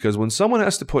correctly. Because when someone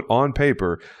has to put on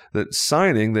paper that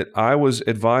signing that I was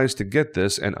advised to get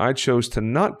this and I chose to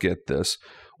not get this,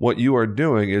 what you are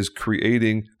doing is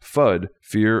creating FUD,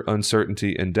 fear,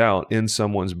 uncertainty, and doubt in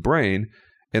someone's brain.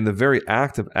 And the very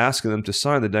act of asking them to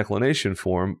sign the declination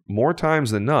form, more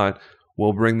times than not,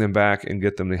 will bring them back and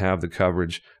get them to have the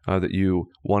coverage that you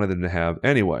wanted them to have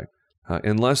anyway.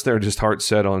 Unless they're just heart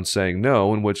set on saying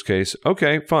no, in which case,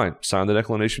 okay, fine, sign the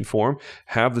declination form,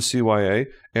 have the CYA,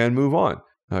 and move on.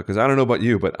 Because I don't know about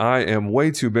you, but I am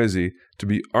way too busy to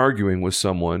be arguing with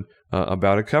someone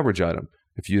about a coverage item.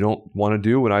 If you don't want to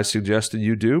do what I suggested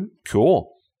you do,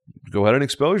 cool. Go ahead and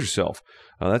expose yourself.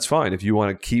 That's fine. If you want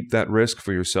to keep that risk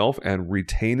for yourself and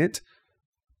retain it,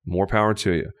 more power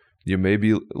to you. You may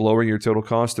be lowering your total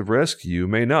cost of risk. You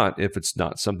may not, if it's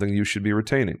not something you should be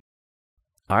retaining.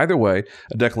 Either way,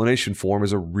 a declination form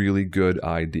is a really good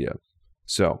idea.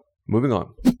 So, moving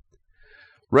on.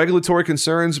 Regulatory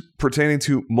concerns pertaining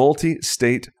to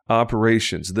multi-state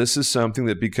operations. This is something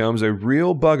that becomes a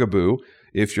real bugaboo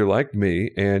if you're like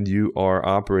me and you are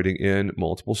operating in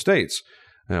multiple states.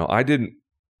 Now, I didn't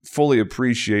fully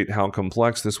appreciate how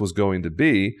complex this was going to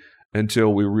be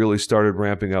until we really started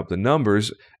ramping up the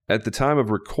numbers. At the time of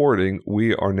recording,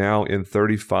 we are now in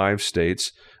 35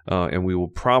 states, and we will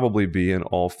probably be in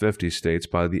all 50 states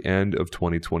by the end of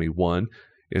 2021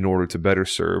 in order to better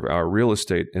serve our real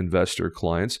estate investor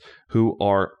clients who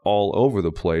are all over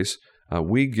the place.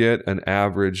 We get an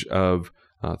average of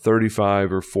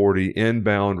 35 or 40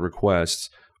 inbound requests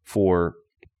for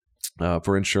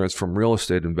insurance from real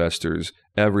estate investors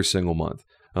every single month.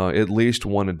 At least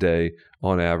one a day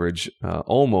on average,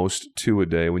 almost two a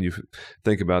day when you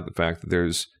think about the fact that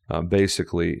there's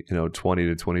basically 20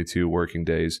 to 22 working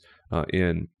days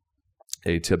in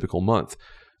a typical month.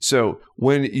 So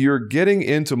when you're getting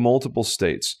into multiple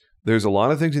states, there's a lot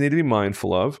of things you need to be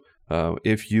mindful of.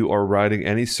 If you are writing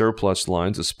any surplus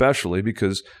lines, especially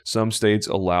because some states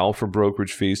allow for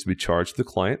brokerage fees to be charged to the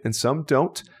client and some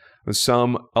don't.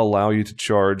 Some allow you to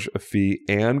charge a fee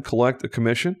and collect a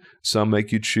commission. Some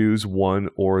make you choose one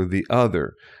or the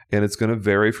other. And it's going to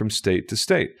vary from state to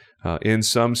state. In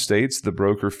some states, the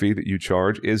broker fee that you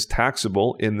charge is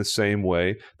taxable in the same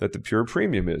way that the pure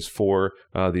premium is for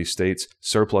the state's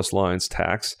surplus lines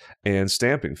tax and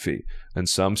stamping fee. In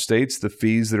some states, the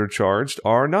fees that are charged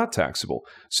are not taxable.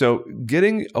 So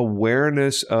getting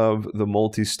awareness of the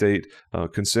multi-state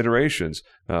considerations,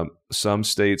 some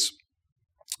states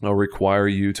require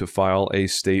you to file a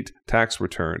state tax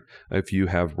return if you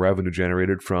have revenue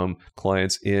generated from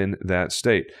clients in that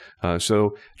state.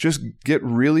 So just get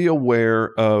really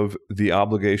aware of the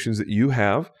obligations that you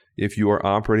have if you are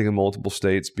operating in multiple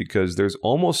states, because there's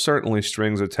almost certainly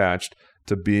strings attached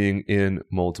to being in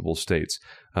multiple states.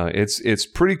 It's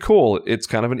pretty cool. It's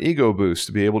kind of an ego boost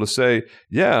to be able to say,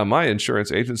 yeah, my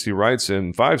insurance agency writes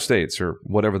in 5 states or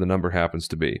whatever the number happens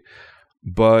to be.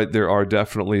 But there are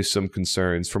definitely some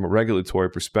concerns from a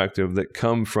regulatory perspective that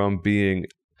come from being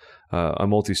a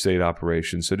multi-state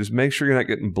operation. So just make sure you're not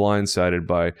getting blindsided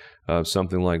by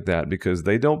something like that, because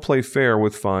they don't play fair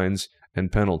with fines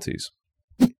and penalties.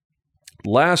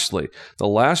 Lastly, the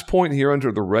last point here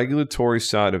under the regulatory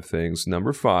side of things,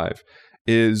 number 5,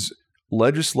 is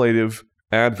legislative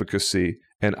advocacy.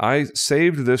 And I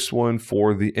saved this one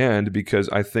for the end because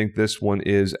I think this one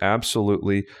is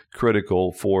absolutely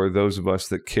critical for those of us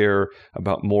that care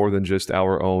about more than just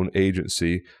our own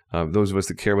agency, those of us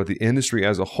that care about the industry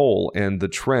as a whole and the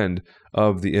trend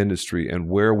of the industry and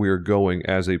where we're going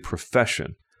as a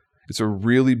profession. It's a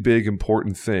really big,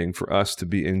 important thing for us to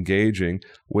be engaging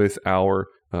with our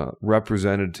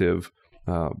representative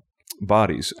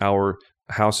bodies, our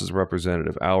House of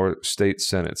Representative, our state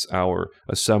senates, our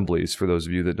assemblies. For those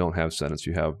of you that don't have senates,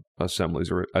 you have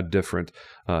assemblies or a different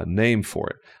name for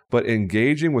it. But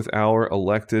engaging with our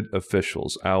elected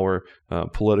officials, our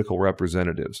political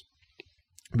representatives,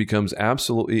 becomes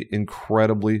absolutely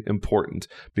incredibly important,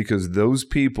 because those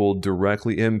people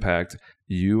directly impact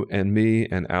you and me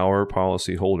and our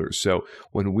policyholders. So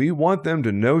when we want them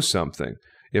to know something,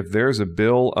 if there's a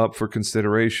bill up for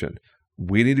consideration,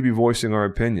 we need to be voicing our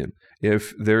opinion.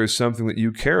 If there is something that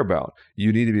you care about,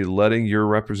 you need to be letting your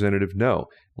representative know.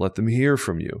 Let them hear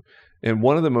from you. And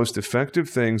one of the most effective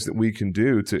things that we can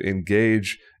do to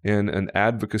engage in an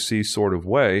advocacy sort of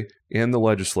way in the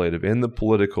legislative, in the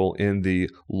political, in the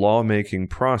lawmaking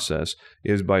process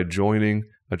is by joining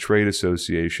a trade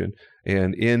association.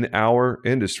 And in our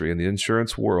industry, in the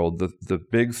insurance world, the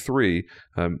big 3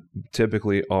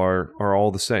 typically are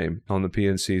all the same on the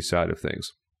P&C side of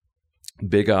things.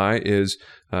 Big I is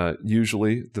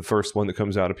usually the first one that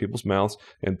comes out of people's mouths,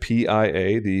 and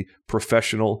PIA, the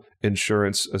Professional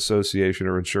Insurance Association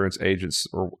or Insurance Agents,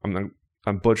 or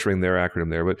I'm butchering their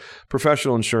acronym there, but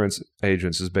Professional Insurance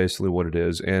Agents is basically what it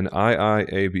is, and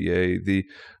IIABA, the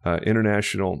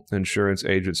International Insurance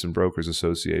Agents and Brokers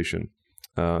Association.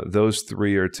 Those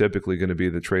 3 are typically going to be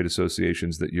the trade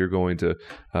associations that you're going to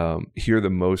hear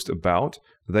the most about.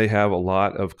 They have a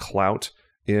lot of clout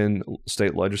in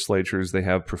state legislatures. They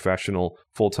have professional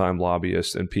full-time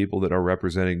lobbyists and people that are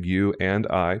representing you and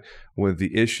I with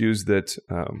the issues that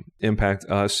impact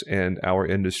us and our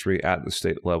industry at the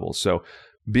state level. So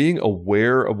being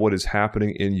aware of what is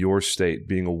happening in your state,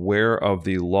 being aware of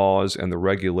the laws and the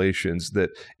regulations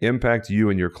that impact you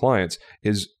and your clients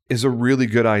is a really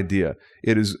good idea.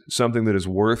 It is something that is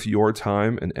worth your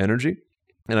time and energy.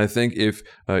 And I think if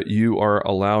you are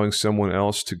allowing someone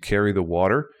else to carry the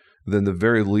water, then the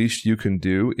very least you can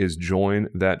do is join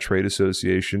that trade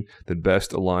association that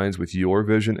best aligns with your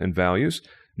vision and values.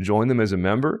 Join them as a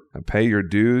member, pay your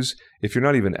dues. If you're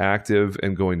not even active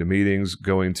and going to meetings,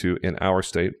 in our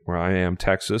state where I am,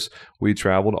 Texas, we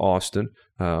travel to Austin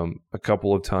a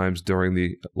couple of times during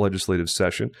the legislative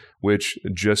session, which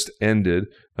just ended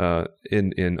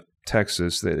in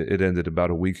Texas. It ended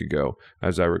about a week ago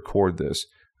as I record this.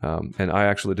 And I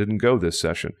actually didn't go this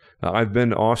session. I've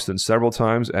been to Austin several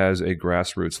times as a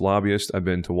grassroots lobbyist. I've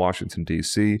been to Washington,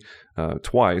 D.C.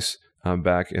 Twice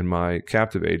back in my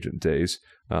captive agent days.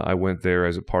 I went there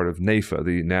as a part of NAIFA,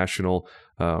 the National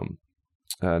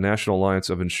Alliance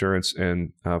of Insurance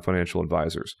and Financial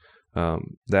Advisors.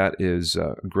 That is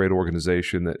a great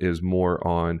organization that is more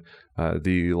on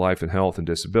the life and health and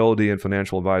disability and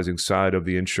financial advising side of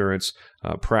the insurance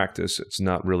practice. It's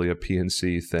not really a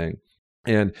PNC thing.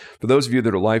 And for those of you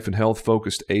that are life and health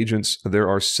focused agents, there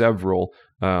are several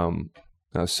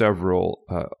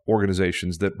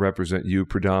organizations that represent you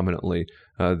predominantly.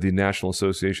 The National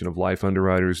Association of Life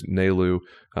Underwriters, NALU.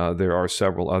 There are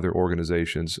several other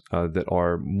organizations that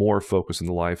are more focused on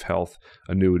the life, health,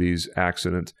 annuities,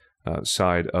 accident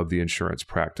side of the insurance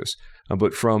practice.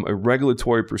 But from a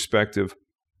regulatory perspective,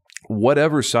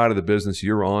 whatever side of the business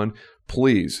you're on,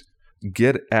 please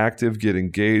get active, get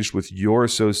engaged with your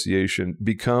association,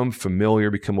 become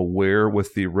familiar, become aware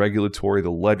with the regulatory,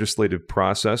 the legislative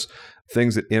process,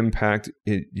 things that impact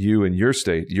you and your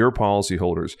state, your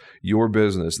policyholders, your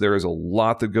business. There is a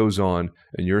lot that goes on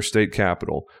in your state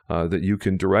capital that you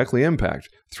can directly impact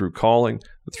through calling,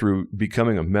 through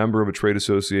becoming a member of a trade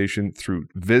association, through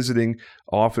visiting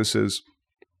offices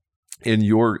in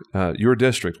your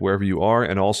district, wherever you are,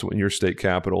 and also in your state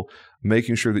capital,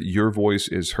 making sure that your voice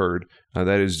is heard.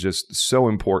 That is just so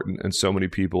important, and so many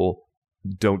people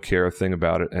don't care a thing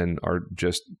about it and are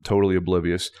just totally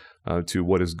oblivious to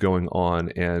what is going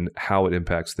on and how it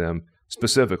impacts them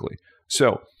specifically.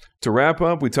 So to wrap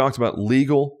up, we talked about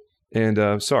legal and,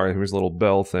 here's a little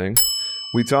bell thing.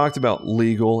 We talked about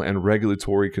legal and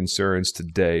regulatory concerns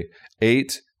today.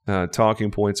 8 talking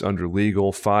points under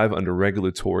legal, 5 under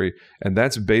regulatory, and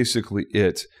that's basically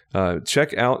it.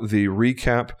 Check out the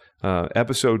recap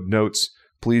episode notes.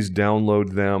 Please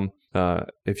download them.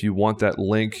 If you want that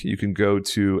link, you can go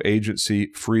to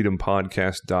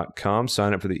agencyfreedompodcast.com,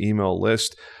 sign up for the email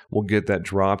list. We'll get that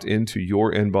dropped into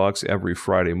your inbox every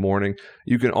Friday morning.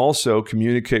 You can also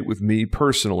communicate with me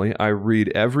personally. I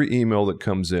read every email that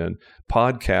comes in,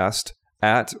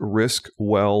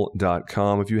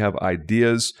 podcast@riskwell.com. If you have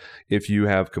ideas, if you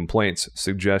have complaints,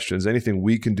 suggestions, anything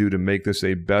we can do to make this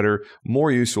a better,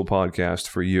 more useful podcast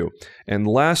for you. And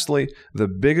lastly, the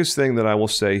biggest thing that I will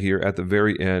say here at the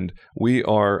very end, we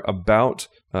are about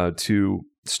to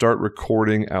start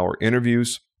recording our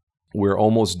interviews. We're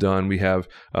almost done. We have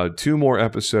 2 more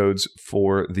episodes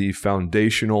for the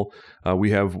foundational.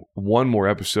 We have 1 more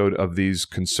episode of these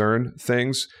concern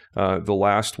things. The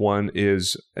last one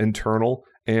is internal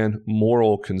and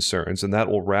moral concerns, and that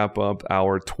will wrap up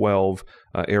our 12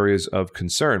 areas of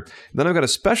concern. Then I've got a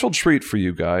special treat for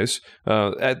you guys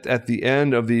at the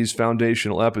end of these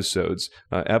foundational episodes.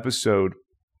 Episode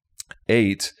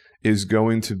 8 is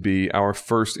going to be our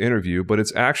first interview, but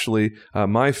it's actually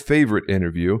my favorite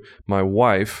interview. My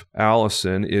wife,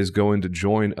 Allison, is going to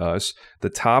join us. The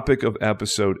topic of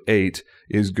episode 8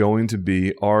 is going to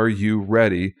be, are you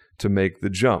ready to make the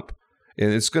jump?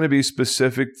 And it's going to be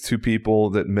specific to people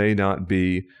that may not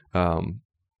be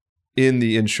in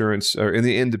the insurance or in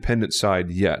the independent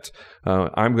side yet.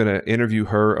 I'm going to interview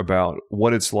her about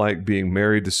what it's like being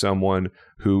married to someone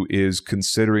who is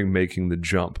considering making the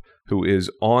jump, who is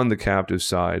on the captive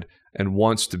side and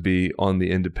wants to be on the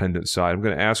independent side. I'm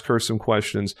going to ask her some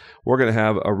questions. We're going to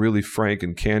have a really frank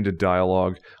and candid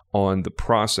dialogue on the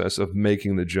process of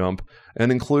making the jump and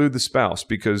include the spouse,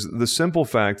 because the simple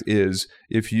fact is,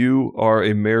 if you are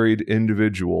a married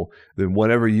individual, then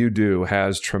whatever you do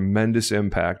has tremendous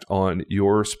impact on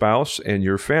your spouse and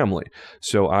your family.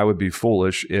 So I would be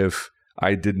foolish if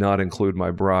I did not include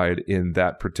my bride in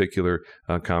that particular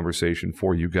conversation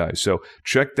for you guys. So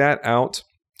check that out.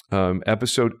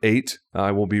 Episode 8,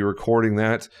 I will be recording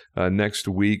that next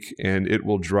week, and it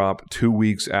will drop 2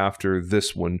 weeks after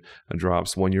this one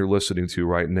drops, the one you're listening to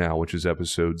right now, which is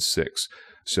episode 6.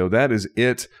 So that is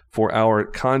it for our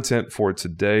content for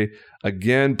today.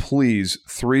 Again, please,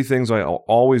 3 things I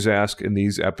always ask in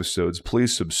these episodes.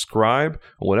 Please subscribe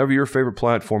on whatever your favorite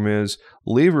platform is.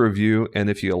 Leave a review. And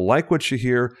if you like what you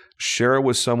hear, share it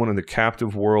with someone in the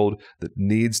captive world that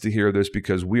needs to hear this,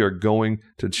 because we are going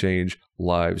to change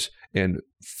lives and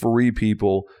free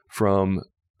people from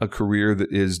a career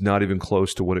that is not even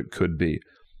close to what it could be.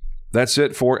 That's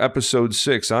it for episode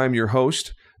 6. I'm your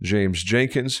host, James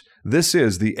Jenkins. This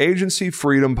is the Agency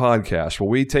Freedom Podcast, where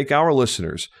we take our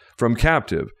listeners from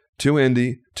captive to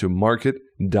indie to market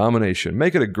domination.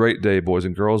 Make it a great day, boys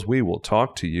and girls. We will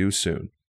talk to you soon.